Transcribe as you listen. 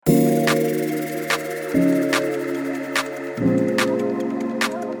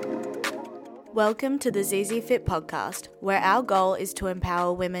Welcome to the ZZ Fit podcast, where our goal is to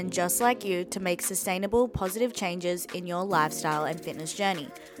empower women just like you to make sustainable, positive changes in your lifestyle and fitness journey.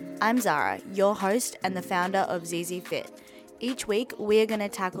 I'm Zara, your host and the founder of ZZ Fit. Each week, we are going to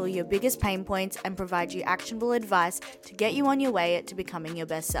tackle your biggest pain points and provide you actionable advice to get you on your way to becoming your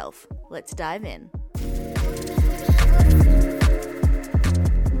best self. Let's dive in.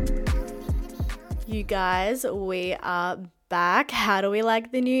 You guys, we are back. How do we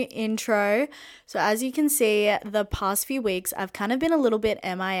like the new intro? So as you can see, the past few weeks I've kind of been a little bit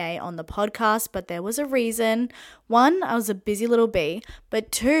MIA on the podcast, but there was a reason. One, I was a busy little bee,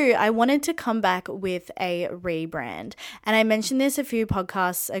 but two, I wanted to come back with a rebrand. And I mentioned this a few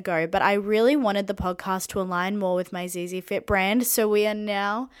podcasts ago, but I really wanted the podcast to align more with my ZZ Fit brand. So we are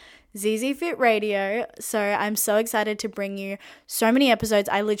now ZZ Fit Radio. So I'm so excited to bring you so many episodes.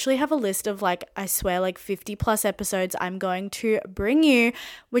 I literally have a list of I swear 50 plus episodes I'm going to bring you,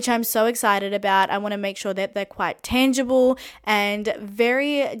 which I'm so excited about. I want to make sure that they're quite tangible and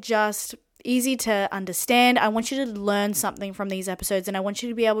very just easy to understand. I want you to learn something from these episodes and I want you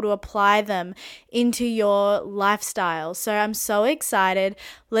to be able to apply them into your lifestyle. So I'm so excited.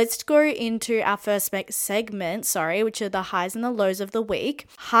 Let's go into our first segment, which are the highs and the lows of the week.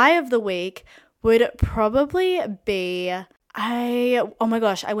 High of the week would probably be, I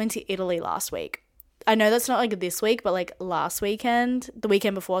went to Italy last week. I know that's not this week, but last weekend, the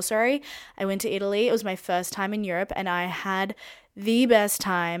weekend before, I went to Italy. It was my first time in Europe and I had the best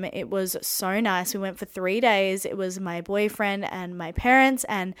time. It was so nice. We went for 3 days. It was my boyfriend and my parents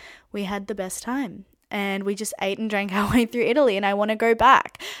and we had the best time. And we just ate and drank our way through Italy and I want to go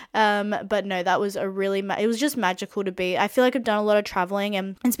back. But no, that was it was just magical to be. I feel like I've done a lot of traveling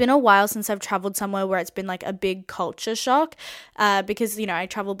and it's been a while since I've traveled somewhere where it's been a big culture shock because, I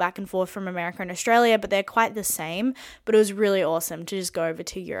travel back and forth from America and Australia, but they're quite the same. But it was really awesome to just go over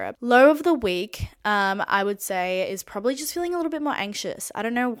to Europe. Low of the week, I would say, is probably just feeling a little bit more anxious. I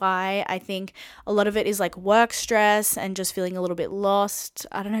don't know why. I think a lot of it is work stress and just feeling a little bit lost.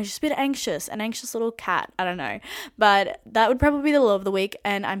 I don't know, just a bit anxious, an anxious little cat. I don't know, but that would probably be the low of the week.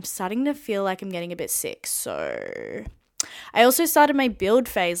 And I'm starting to feel like I'm getting a bit sick. So I also started my build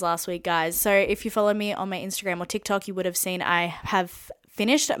phase last week, guys. So if you follow me on my Instagram or TikTok, you would have seen I have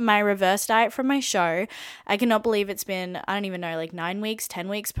finished my reverse diet from my show. I cannot believe it's been, I don't even know, 9 weeks, 10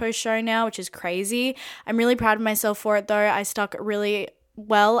 weeks post show now, which is crazy. I'm really proud of myself for it though. I stuck really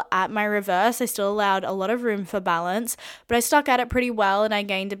well at my reverse. I still allowed a lot of room for balance, but I stuck at it pretty well and I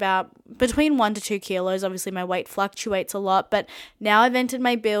gained about between 1 to 2 kilos. Obviously my weight fluctuates a lot, but now I've entered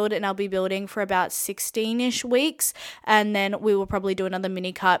my build and I'll be building for about 16-ish weeks and then we will probably do another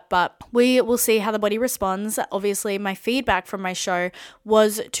mini cut, but we will see how the body responds. Obviously my feedback from my show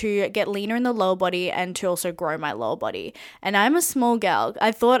was to get leaner in the lower body and to also grow my lower body. And I'm a small girl.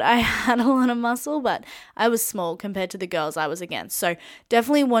 I thought I had a lot of muscle, but I was small compared to the girls I was against. So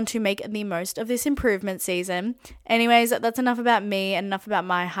definitely want to make the most of this improvement season. Anyways, that's enough about me and enough about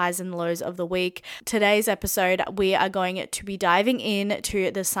my highs and lows of the week. Today's episode, we are going to be diving into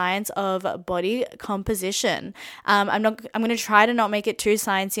the science of body composition. I'm going to try to not make it too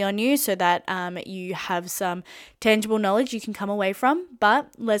sciencey on you so that you have some tangible knowledge you can come away from. But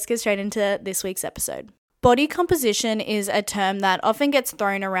let's get straight into this week's episode. Body composition is a term that often gets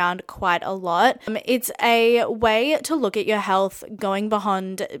thrown around quite a lot. It's a way to look at your health going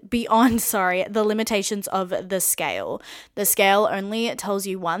beyond the limitations of the scale. The scale only tells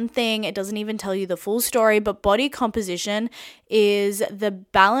you one thing. It doesn't even tell you the full story, but body composition is the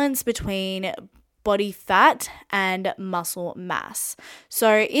balance between body fat and muscle mass.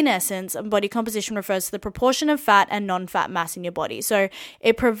 So in essence, body composition refers to the proportion of fat and non-fat mass in your body. So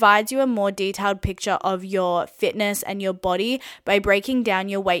it provides you a more detailed picture of your fitness and your body by breaking down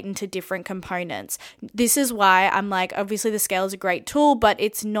your weight into different components. This is why I'm obviously the scale is a great tool, but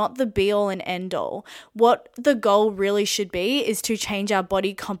it's not the be all and end all. What the goal really should be is to change our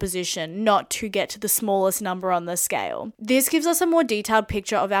body composition, not to get to the smallest number on the scale. This gives us a more detailed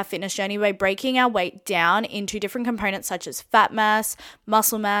picture of our fitness journey by breaking our weight down into different components such as fat mass,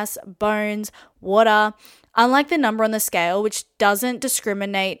 muscle mass, bones, water. Unlike the number on the scale, which doesn't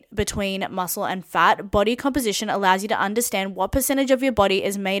discriminate between muscle and fat, body composition allows you to understand what percentage of your body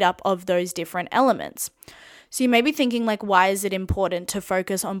is made up of those different elements. So you may be thinking, why is it important to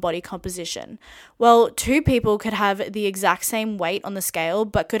focus on body composition? Well, two people could have the exact same weight on the scale,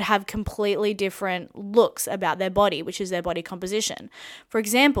 but could have completely different looks about their body, which is their body composition. For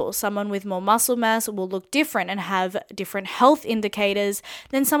example, someone with more muscle mass will look different and have different health indicators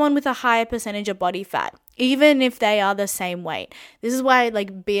than someone with a higher percentage of body fat. even if they are the same weight. This is why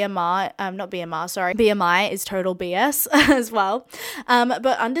like BMI is total BS as well.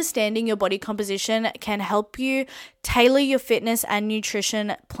 But understanding your body composition can help you tailor your fitness and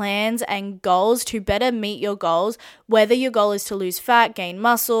nutrition plans and goals to better meet your goals, whether your goal is to lose fat, gain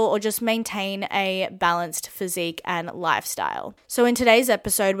muscle, or just maintain a balanced physique and lifestyle. So in today's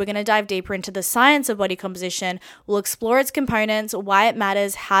episode, we're going to dive deeper into the science of body composition. We'll explore its components, why it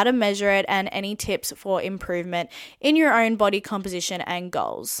matters, how to measure it, and any tips for improvement in your own body composition and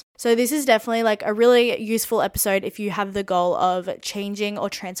goals. So this is definitely like a really useful episode if you have the goal of changing or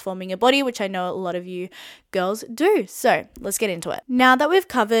transforming your body, which I know a lot of you girls do. So let's get into it. Now that we've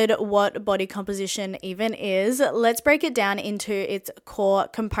covered what body composition even is, let's break it down into its core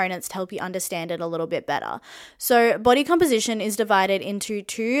components to help you understand it a little bit better. So body composition is divided into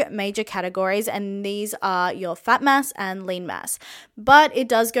two major categories, and these are your fat mass and lean mass. But it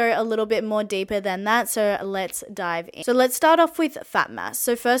does go a little bit more deeper than that, so let's dive in. So let's start off with fat mass.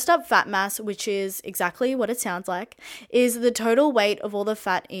 So first up, fat mass, which is exactly what it sounds like, is the total weight of all the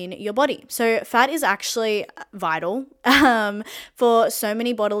fat in your body. So fat is actually vital for so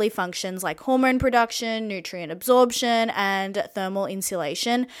many bodily functions like hormone production, nutrient absorption, and thermal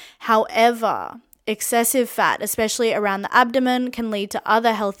insulation. However, excessive fat, especially around the abdomen, can lead to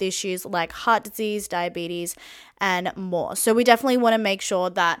other health issues like heart disease, diabetes, and more. So we definitely want to make sure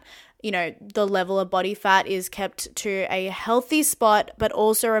that the level of body fat is kept to a healthy spot, but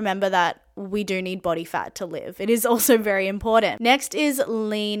also remember that we do need body fat to live. It is also very important. Next is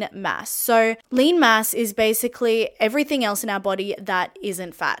lean mass. So lean mass is basically everything else in our body that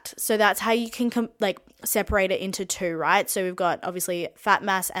isn't fat. So that's how you can separate it into two, right? So we've got obviously fat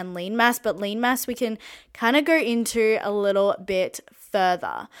mass and lean mass, but lean mass we can kind of go into a little bit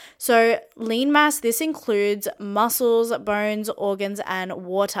further. So lean mass, this includes muscles, bones, organs, and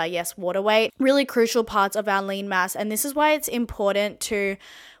water. Yes, water weight, really crucial parts of our lean mass. And this is why it's important to,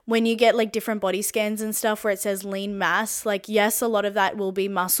 when you get like different body scans and stuff where it says lean mass, like yes, a lot of that will be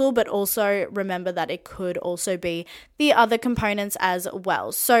muscle, but also remember that it could also be the other components as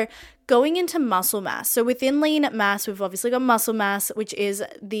well. So going into muscle mass. So within lean mass, we've obviously got muscle mass, which is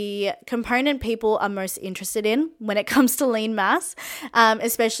the component people are most interested in when it comes to lean mass,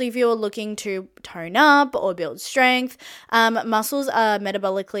 especially if you're looking to tone up or build strength. Muscles are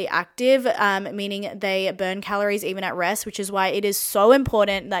metabolically active, meaning they burn calories even at rest, which is why it is so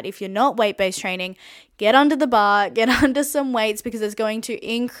important that if you're not weight-based training, get under the bar, get under some weights, because it's going to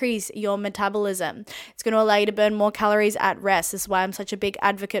increase your metabolism. It's going to allow you to burn more calories at rest. This is why I'm such a big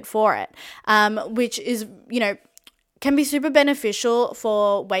advocate for it, which is, can be super beneficial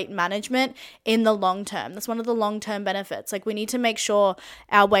for weight management in the long term. That's one of the long-term benefits. Like we need to make sure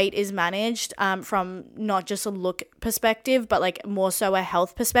our weight is managed from not just a look perspective, but like more so a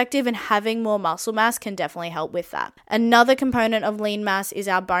health perspective, and having more muscle mass can definitely help with that. Another component of lean mass is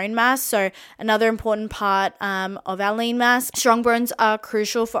our bone mass. So another important part of our lean mass. Strong bones are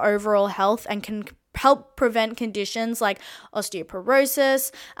crucial for overall health and can help prevent conditions like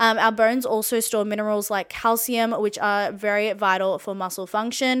osteoporosis. Our bones also store minerals like calcium, which are very vital for muscle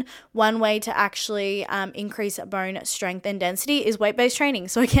function. One way to actually increase bone strength and density is weight-based training.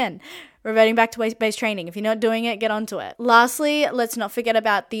 So again, reverting back to weight-based training. If you're not doing it, get onto it. Lastly, let's not forget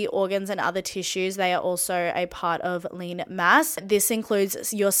about the organs and other tissues. They are also a part of lean mass. This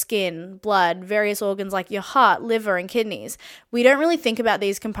includes your skin, blood, various organs like your heart, liver, and kidneys. We don't really think about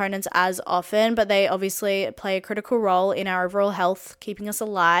these components as often, but they obviously play a critical role in our overall health, keeping us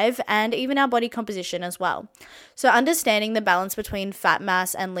alive, and even our body composition as well. So understanding the balance between fat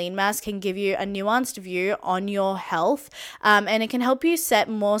mass and lean mass can give you a nuanced view on your health, and it can help you set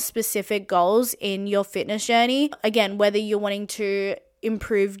more specific goals in your fitness journey. Again, whether you're wanting to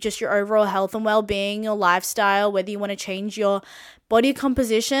improve just your overall health and well-being, your lifestyle, whether you want to change your body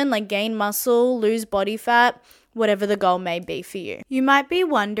composition, like gain muscle, lose body fat, whatever the goal may be for you. You might be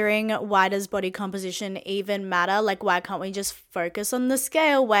wondering, why does body composition even matter? Like, why can't we just focus on the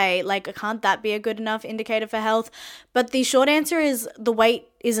scale weight? Like, can't that be a good enough indicator for health? But the short answer is the weight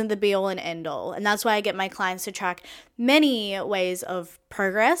isn't the be all and end all. And that's why I get my clients to track many ways of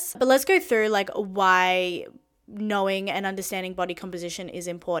progress. But let's go through like why knowing and understanding body composition is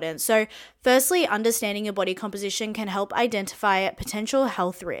important. So firstly, understanding your body composition can help identify potential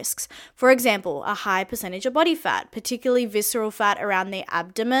health risks. For example, a high percentage of body fat, particularly visceral fat around the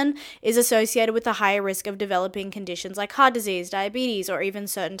abdomen, is associated with a higher risk of developing conditions like heart disease, diabetes, or even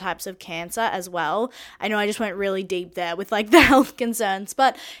certain types of cancer as well. I know I just went really deep there with like the health concerns,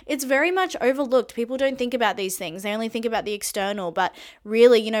 but it's very much overlooked. People don't think about these things. They only think about the external, but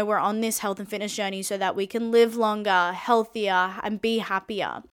really, we're on this health and fitness journey so that we can live longer, healthier, and be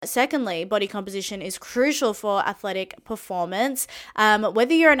happier. Secondly, body composition is crucial for athletic performance,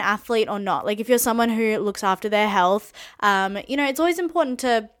 whether you're an athlete or not. Like if you're someone who looks after their health, it's always important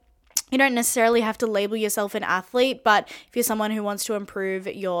you don't necessarily have to label yourself an athlete, but if you're someone who wants to improve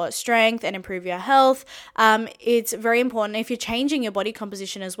your strength and improve your health, it's very important. If you're changing your body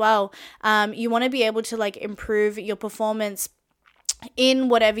composition as well, you want to be able to improve your performance in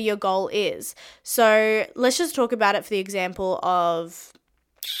whatever your goal is. So let's just talk about it for the example of,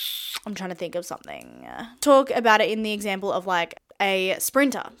 I'm trying to think of something. Talk about it in the example of a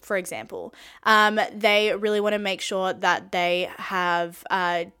sprinter, for example. They really want to make sure that they have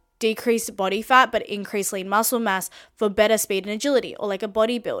decreased body fat but increased lean muscle mass for better speed and agility, or like a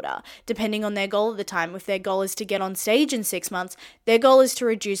bodybuilder, depending on their goal at the time. If their goal is to get on stage in 6 months, their goal is to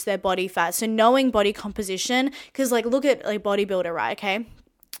reduce their body fat. So knowing body composition, because look at a bodybuilder, right? Okay,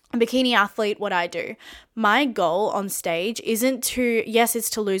 a bikini athlete, what I do, my goal on stage isn't to, yes,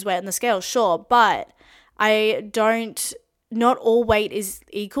 it's to lose weight on the scale, sure, but not all weight is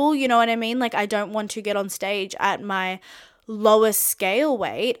equal, you know what I mean? I don't want to get on stage at my lowest scale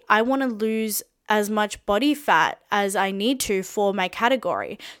weight. I want to lose as much body fat as I need to for my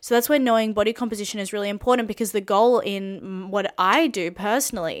category. So that's where knowing body composition is really important, because the goal in what I do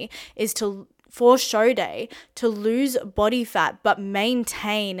personally is for show day, to lose body fat but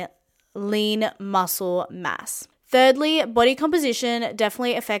maintain lean muscle mass. Thirdly, body composition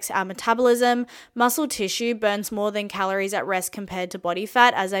definitely affects our metabolism. Muscle tissue burns more than calories at rest compared to body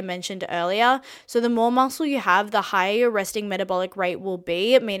fat, as I mentioned earlier. So the more muscle you have, the higher your resting metabolic rate will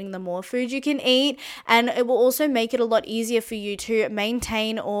be, meaning the more food you can eat. And it will also make it a lot easier for you to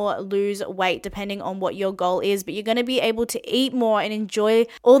maintain or lose weight, depending on what your goal is. But you're going to be able to eat more and enjoy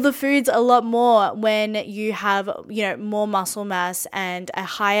all the foods a lot more when you have, more muscle mass and a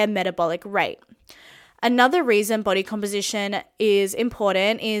higher metabolic rate. Another reason body composition is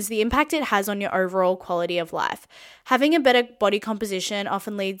important is the impact it has on your overall quality of life. Having a better body composition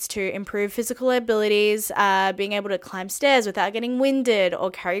often leads to improved physical abilities, being able to climb stairs without getting winded, or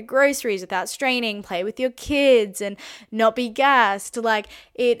carry groceries without straining, play with your kids and not be gassed.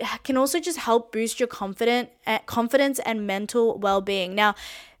 It can also just help boost your confidence and mental well-being. Now,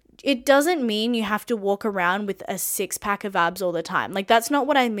 it doesn't mean you have to walk around with a 6-pack of abs all the time. That's not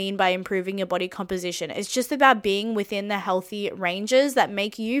what I mean by improving your body composition. It's just about being within the healthy ranges that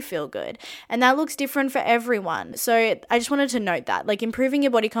make you feel good. And that looks different for everyone. So I just wanted to note that. Improving your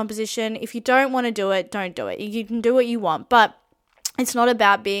body composition, if you don't want to do it, don't do it. You can do what you want, but it's not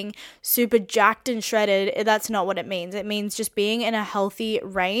about being super jacked and shredded. That's not what it means. It means just being in a healthy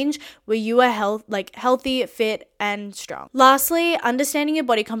range where you are healthy, fit, and strong. Lastly, understanding your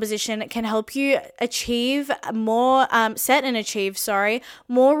body composition can help you set and achieve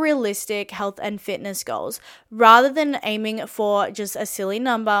more realistic health and fitness goals. Rather than aiming for just a silly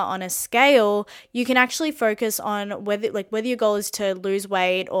number on a scale, you can actually focus on whether your goal is to lose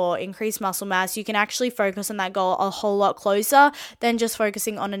weight or increase muscle mass. You can actually focus on that goal a whole lot closer than just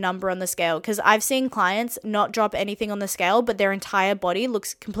focusing on a number on the scale. Because I've seen clients not drop anything on the scale, but their entire body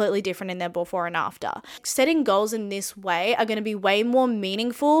looks completely different in their before and after. Setting goals in this way are going to be way more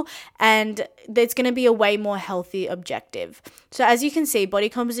meaningful, and it's going to be a way more healthy objective. So as you can see, body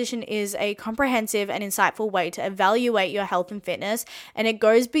composition is a comprehensive and insightful way to evaluate your health and fitness, and it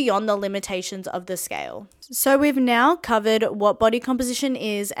goes beyond the limitations of the scale. So we've now covered what body composition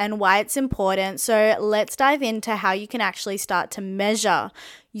is and why it's important. So let's dive into how you can actually start to measure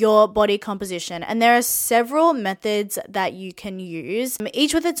your body composition. And there are several methods that you can use,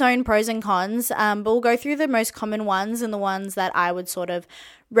 each with its own pros and cons, but we'll go through the most common ones and the ones that I would sort of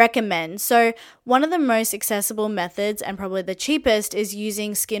recommend. So one of the most accessible methods, and probably the cheapest, is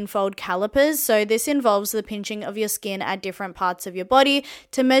using skin fold calipers. So this involves the pinching of your skin at different parts of your body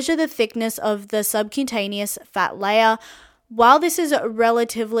to measure the thickness of the subcutaneous fat layer. While this is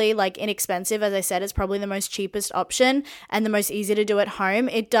relatively inexpensive, as I said, it's probably the most cheapest option and the most easy to do at home,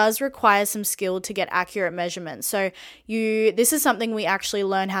 it does require some skill to get accurate measurements. So this is something we actually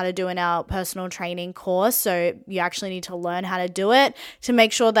learn how to do in our personal training course. So you actually need to learn how to do it to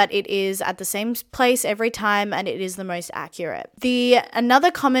make sure that it is at the same place every time and it is the most accurate.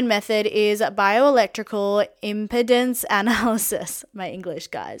 Another common method is bioelectrical impedance analysis. My English,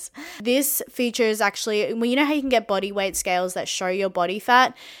 guys. This features actually, you know how you can get body weight scales scales that show your body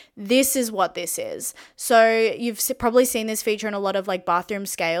fat, this is what this is. So you've probably seen this feature in a lot of like bathroom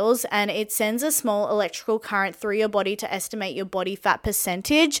scales, and it sends a small electrical current through your body to estimate your body fat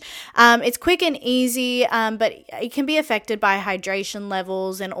percentage. It's quick and easy, but it can be affected by hydration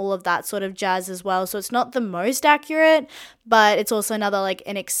levels and all of that sort of jazz as well. So it's not the most accurate, but it's also another like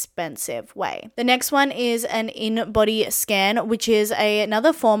inexpensive way. The next one is an in-body scan, which is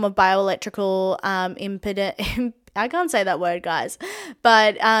another form of bioelectrical impedance. I can't say that word, guys,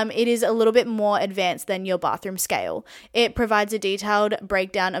 but it is a little bit more advanced than your bathroom scale. It provides a detailed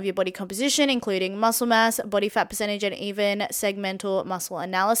breakdown of your body composition, including muscle mass, body fat percentage, and even segmental muscle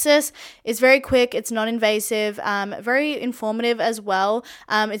analysis. It's very quick, it's non-invasive, very informative as well.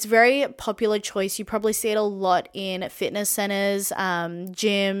 It's a very popular choice. You probably see it a lot in fitness centers,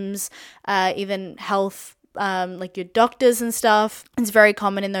 gyms, even health like your doctors and stuff. It's very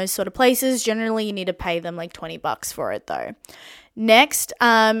common in those sort of places. Generally, you need to pay them like $20 for it though. Next,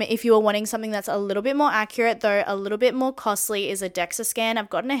 if you are wanting something that's a little bit more accurate, though a little bit more costly, is a DEXA scan. I've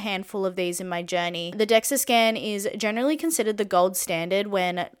gotten a handful of these in my journey. The DEXA scan is generally considered the gold standard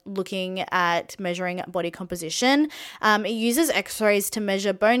when looking at measuring body composition. It uses x-rays to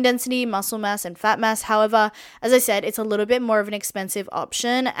measure bone density, muscle mass, and fat mass. However, as I said, it's a little bit more of an expensive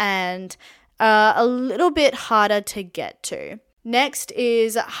option and a little bit harder to get to. Next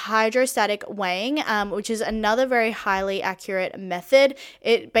is hydrostatic weighing, which is another very highly accurate method.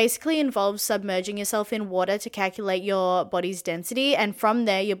 It basically involves submerging yourself in water to calculate your body's density, and from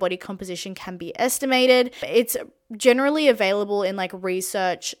there your body composition can be estimated. It's generally available in like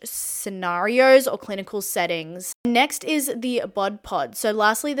research scenarios or clinical settings. Next is the bod pod. So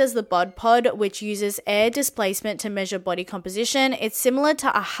lastly, there's the bod pod, which uses air displacement to measure body composition. It's similar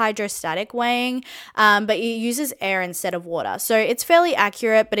to a hydrostatic weighing, but it uses air instead of water. So it's fairly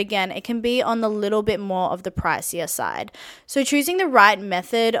accurate, but again, it can be on the little bit more of the pricier side. So choosing the right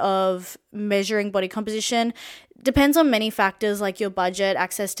method of measuring body composition depends on many factors like your budget,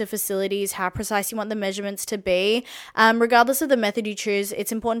 access to facilities, how precise you want the measurements to be. Regardless of the method you choose,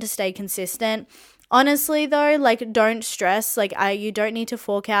 it's important to stay consistent. Honestly though, like don't stress, you don't need to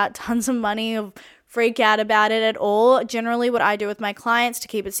fork out tons of money or freak out about it at all. Generally, what I do with my clients to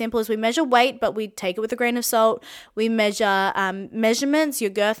keep it simple is we measure weight, but we take it with a grain of salt. We measure measurements, your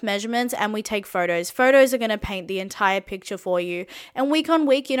girth measurements, and we take photos. Photos are going to paint the entire picture for you. And week on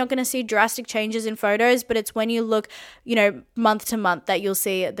week, you're not going to see drastic changes in photos, but it's when you look, month to month that you'll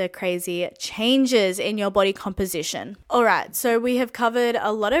see the crazy changes in your body composition. All right, so we have covered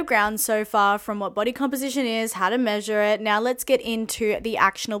a lot of ground so far from what body composition is, how to measure it. Now let's get into the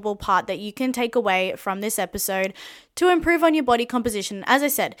actionable part that you can take away from this episode to improve on your body composition. As I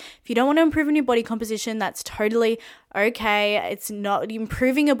said, if you don't want to improve on your body composition, that's totally okay. It's not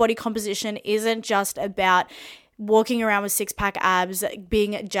improving your body composition isn't just about walking around with six-pack abs,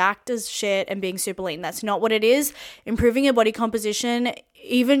 being jacked as shit and being super lean. That's not what it is. Improving your body composition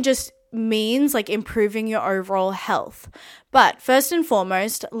even just means like improving your overall health. But first and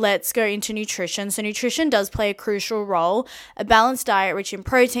foremost, let's go into nutrition. So nutrition does play a crucial role. A balanced diet rich in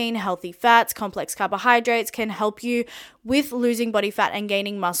protein, healthy fats, complex carbohydrates can help you with losing body fat and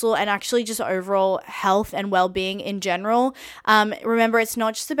gaining muscle and actually just overall health and well-being in general. Remember, it's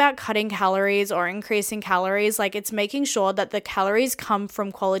not just about cutting calories or increasing calories. Like it's making sure that the calories come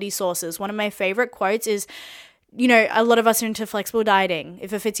from quality sources. One of my favorite quotes is, a lot of us are into flexible dieting,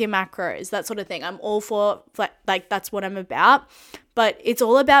 if it fits your macros, that sort of thing. I'm all for, that's what I'm about. But it's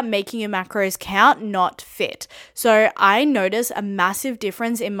all about making your macros count, not fit. So I notice a massive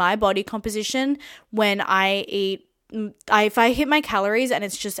difference in my body composition when I eat if I hit my calories and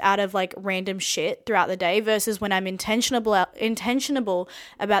it's just out of like random shit throughout the day versus when I'm intentional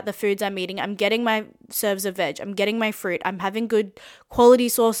about the foods I'm eating. I'm getting my serves of veg, I'm getting my fruit, I'm having good quality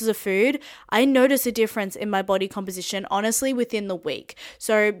sources of food. I notice a difference in my body composition, honestly, within the week.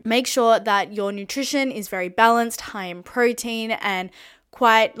 So make sure that your nutrition is very balanced, high in protein, and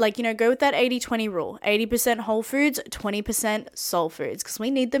quite go with that 80-20 rule. 80% whole foods, 20% soul foods, because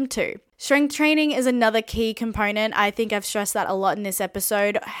we need them too. Strength training is another key component. I think I've stressed that a lot in this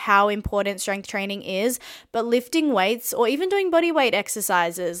episode, how important strength training is. But lifting weights or even doing body weight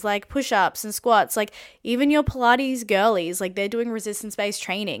exercises like push-ups and squats, like even your Pilates girlies, like they're doing resistance-based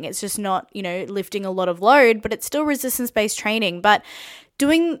training. It's just not, lifting a lot of load, but it's still resistance-based training. But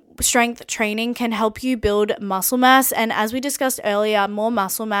doing strength training can help you build muscle mass, and as we discussed earlier, more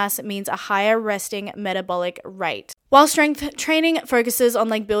muscle mass means a higher resting metabolic rate. While strength training focuses on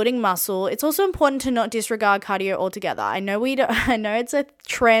building muscle, it's also important to not disregard cardio altogether. I know it's a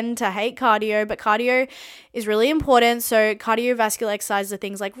trend to hate cardio, but cardio is really important. So cardiovascular exercises are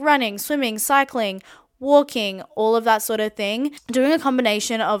things like running, swimming, cycling, walking, all of that sort of thing. Doing a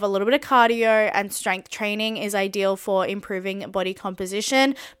combination of a little bit of cardio and strength training is ideal for improving body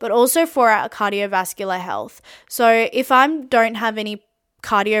composition, but also for our cardiovascular health. So if I don't have any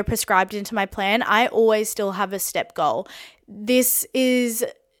cardio prescribed into my plan, I always still have a step goal. This is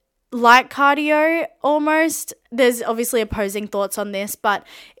like cardio almost. There's obviously opposing thoughts on this, but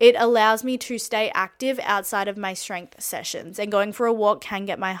it allows me to stay active outside of my strength sessions, and going for a walk can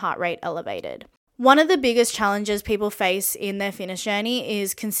get my heart rate elevated. One of the biggest challenges people face in their fitness journey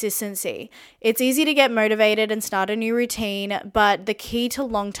is consistency. It's easy to get motivated and start a new routine, but the key to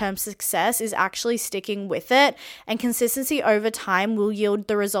long-term success is actually sticking with it, and consistency over time will yield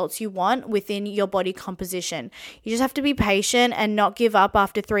the results you want within your body composition. You just have to be patient and not give up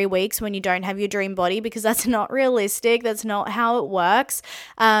after 3 weeks when you don't have your dream body, because that's not realistic. That's not how it works.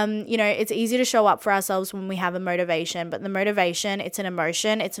 It's easy to show up for ourselves when we have a motivation, but the motivation, it's an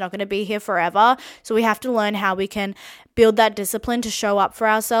emotion. It's not going to be here forever. So we have to learn how we can build that discipline to show up for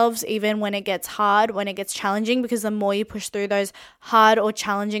ourselves even when it gets hard, when it gets challenging, because the more you push through those hard or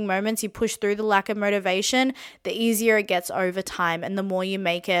challenging moments, you push through the lack of motivation, the easier it gets over time and the more you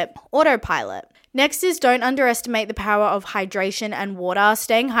make it autopilot. Next is don't underestimate the power of hydration and water.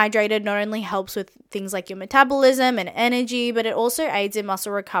 Staying hydrated not only helps with things like your metabolism and energy, but it also aids in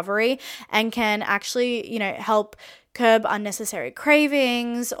muscle recovery and can actually, help curb unnecessary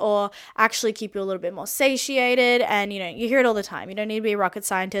cravings or actually keep you a little bit more satiated. And, you hear it all the time. You don't need to be a rocket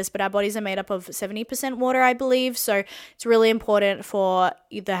scientist, but our bodies are made up of 70% water, I believe. So it's really important for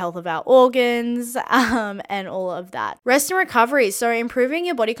the health of our organs and all of that. Rest and recovery. So improving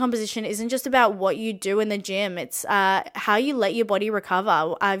your body composition isn't just about what you do in the gym. It's how you let your body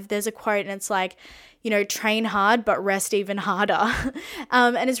recover. There's a quote and it's like, train hard, but rest even harder.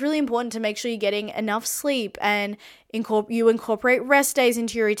 And it's really important to make sure you're getting enough sleep and you incorporate rest days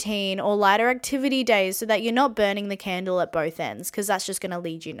into your routine or lighter activity days so that you're not burning the candle at both ends, because that's just going to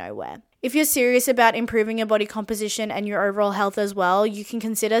lead you nowhere. If you're serious about improving your body composition and your overall health as well, you can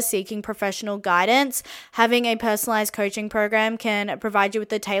consider seeking professional guidance. Having a personalized coaching program can provide you with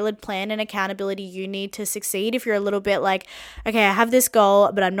the tailored plan and accountability you need to succeed. If you're a little bit like, okay, I have this goal,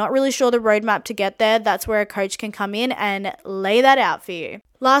 but I'm not really sure the roadmap to get there, that's where a coach can come in and lay that out for you.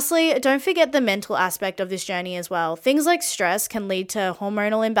 Lastly, don't forget the mental aspect of this journey as well. Things like stress can lead to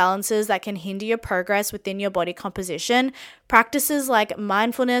hormonal imbalances that can hinder your progress within your body composition. Practices like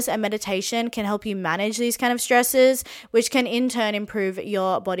mindfulness and meditation can help you manage these kind of stresses, which can in turn improve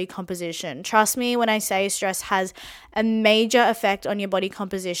your body composition. Trust me when I say stress has a major effect on your body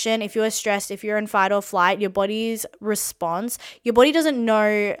composition. If you're stressed, if you're in fight or flight, your body's response, your body doesn't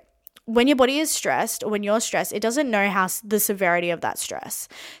know. When your body is stressed or when you're stressed, it doesn't know the severity of that stress.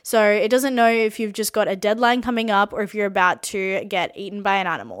 So it doesn't know if you've just got a deadline coming up or if you're about to get eaten by an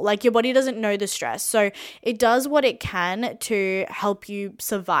animal. Like, your body doesn't know the stress. So it does what it can to help you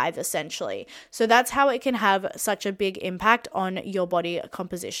survive, essentially. So that's how it can have such a big impact on your body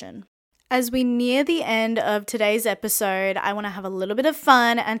composition. As we near the end of today's episode, I want to have a little bit of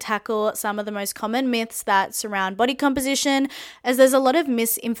fun and tackle some of the most common myths that surround body composition, as there's a lot of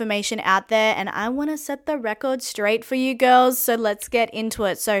misinformation out there and I want to set the record straight for you girls. So let's get into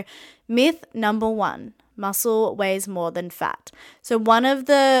it. So myth number 1, muscle weighs more than fat. So one of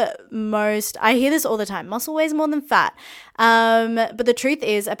the most, I hear this all the time, muscle weighs more than fat. But the truth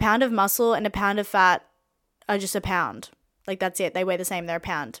is a pound of muscle and a pound of fat are just a pound. Like, that's it. They weigh the same. They're a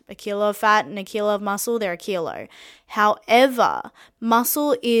pound. A kilo of fat and a kilo of muscle, they're a kilo. However,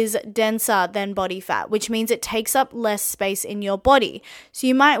 muscle is denser than body fat, which means it takes up less space in your body. So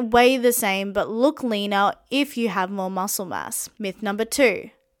you might weigh the same but look leaner if you have more muscle mass. Myth number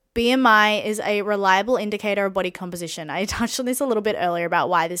 2. BMI is a reliable indicator of body composition. I touched on this a little bit earlier about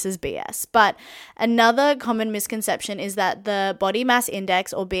why this is BS, but another common misconception is that the body mass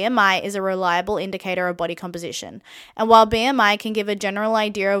index, or BMI, is a reliable indicator of body composition. And while BMI can give a general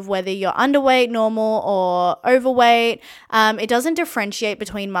idea of whether you're underweight, normal, or overweight, it doesn't differentiate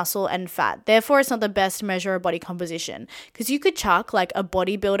between muscle and fat. Therefore, it's not the best measure of body composition, because you could chuck like a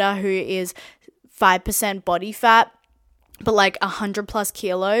bodybuilder who is 5% body fat but like 100 plus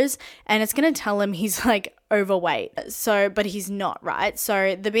kilos, and it's going to tell him he's like overweight. So, but he's not, right?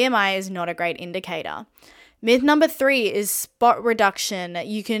 So the BMI is not a great indicator. Myth number 3 is spot reduction.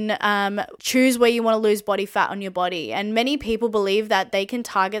 You can choose where you want to lose body fat on your body. And many people believe that they can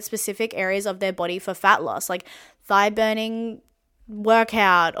target specific areas of their body for fat loss, like thigh burning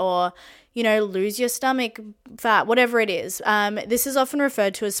workout or, lose your stomach fat, whatever it is. This is often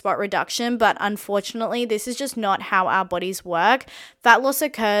referred to as spot reduction, but unfortunately, this is just not how our bodies work. Fat loss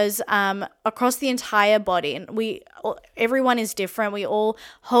occurs across the entire body, and everyone is different. We all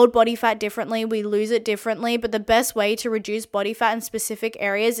hold body fat differently. We lose it differently, but the best way to reduce body fat in specific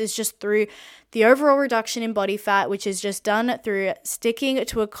areas is just through the overall reduction in body fat, which is just done through sticking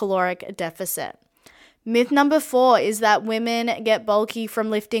to a caloric deficit. Myth number 4 is that women get bulky from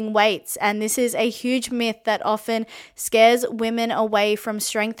lifting weights, and this is a huge myth that often scares women away from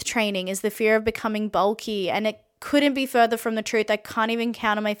strength training, is the fear of becoming bulky, and it couldn't be further from the truth. I can't even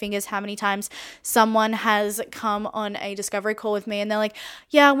count on my fingers how many times someone has come on a discovery call with me and they're like,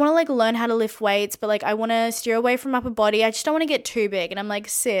 yeah, I want to learn how to lift weights, but I want to steer away from upper body. I just don't want to get too big. And I'm like,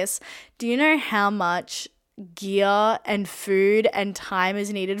 sis, do you know how much gear and food and time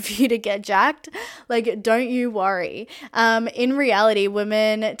is needed for you to get jacked? Don't you worry. In reality,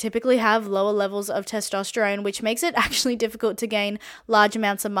 women typically have lower levels of testosterone, which makes it actually difficult to gain large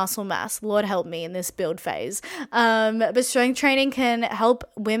amounts of muscle mass. Lord help me in this build phase. But strength training can help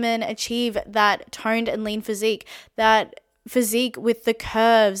women achieve that toned and lean physique, that physique with the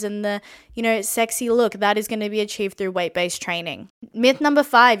curves and the sexy look that is going to be achieved through weight-based training. Myth number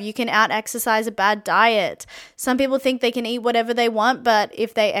 5, you can out-exercise a bad diet. Some people think they can eat whatever they want, but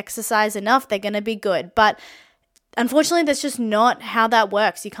if they exercise enough, they're going to be good. But unfortunately, that's just not how that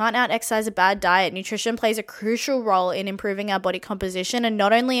works. You can't out-exercise a bad diet. Nutrition plays a crucial role in improving our body composition, and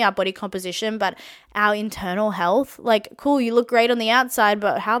not only our body composition, but our internal health. Cool, you look great on the outside,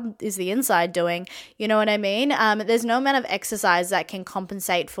 but how is the inside doing? You know what I mean? There's no amount of exercise that can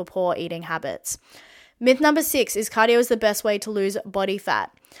compensate for poor eating habits. Myth number 6 is cardio is the best way to lose body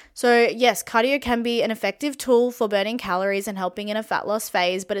fat. So yes, cardio can be an effective tool for burning calories and helping in a fat loss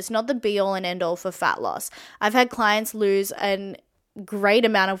phase, but it's not the be all and end all for fat loss. I've had clients lose a great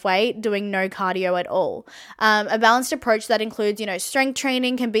amount of weight doing no cardio at all. A balanced approach that includes, strength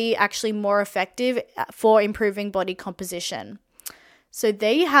training can be actually more effective for improving body composition. So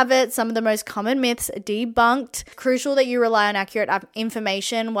there you have it, some of the most common myths debunked. Crucial that you rely on accurate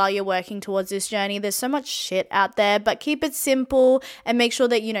information while you're working towards this journey. There's so much shit out there, but keep it simple and make sure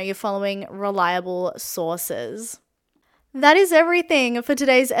that you're following reliable sources. That is everything for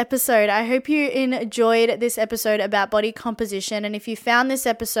today's episode. I hope you enjoyed this episode about body composition. And if you found this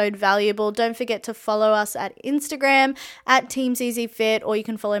episode valuable, don't forget to follow us at Instagram at TeamZZFit, or you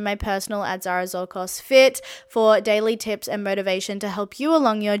can follow my personal at Zara Zolkos Fit for daily tips and motivation to help you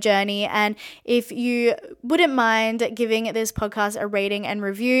along your journey. And if you wouldn't mind giving this podcast a rating and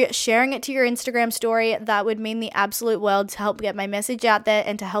review, sharing it to your Instagram story, that would mean the absolute world to help get my message out there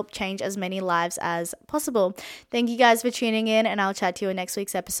and to help change as many lives as possible. Thank you guys for tuning in, and I'll chat to you in next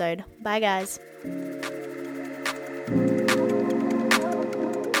week's episode. Bye, guys.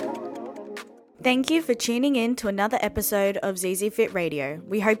 Thank you for tuning in to another episode of ZZ Fit Radio.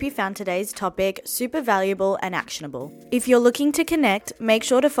 We hope you found today's topic super valuable and actionable. If you're looking to connect, make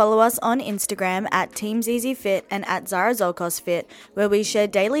sure to follow us on Instagram at TeamZZFit and at Zara Zolkos Fit, where we share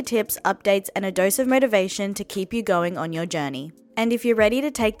daily tips, updates, and a dose of motivation to keep you going on your journey. And if you're ready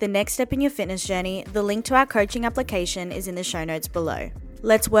to take the next step in your fitness journey, the link to our coaching application is in the show notes below.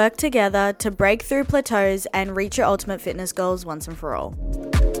 Let's work together to break through plateaus and reach your ultimate fitness goals once and for all.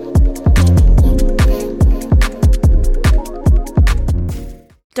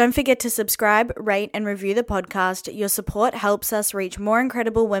 Don't forget to subscribe, rate, and review the podcast. Your support helps us reach more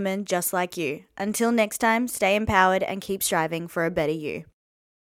incredible women just like you. Until next time, stay empowered and keep striving for a better you.